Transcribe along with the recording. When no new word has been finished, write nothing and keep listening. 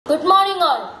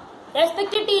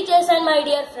Respected teachers and my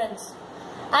dear friends,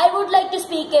 I would like to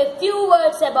speak a few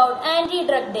words about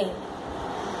Anti-Drug Day.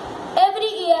 Every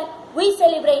year we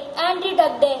celebrate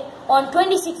Anti-Drug Day on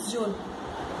 26 June.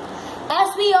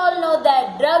 As we all know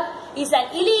that drug is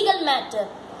an illegal matter.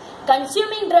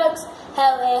 Consuming drugs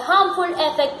have a harmful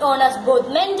effect on us both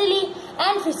mentally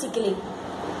and physically.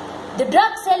 The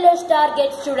drug sellers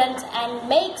target students and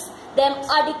makes them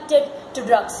addicted to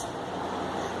drugs.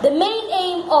 The main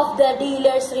aim of the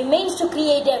dealers remains to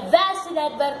create a vast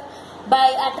network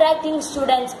by attracting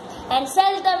students and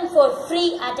sell them for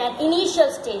free at an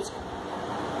initial stage.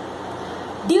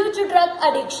 Due to drug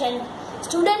addiction,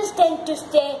 students tend to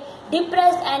stay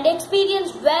depressed and experience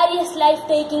various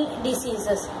life-taking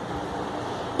diseases.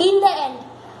 In the end,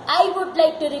 I would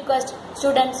like to request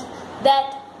students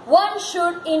that one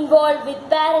should involve with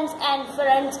parents and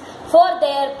friends for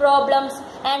their problems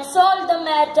and solve the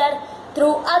matter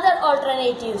through other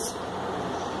alternatives.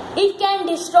 It can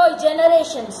destroy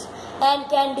generations and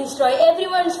can destroy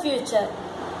everyone's future.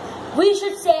 We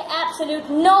should say absolute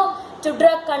no to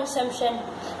drug consumption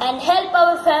and help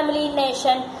our family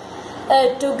nation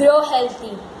to grow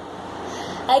healthy.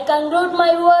 I conclude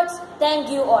my words. Thank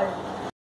you all.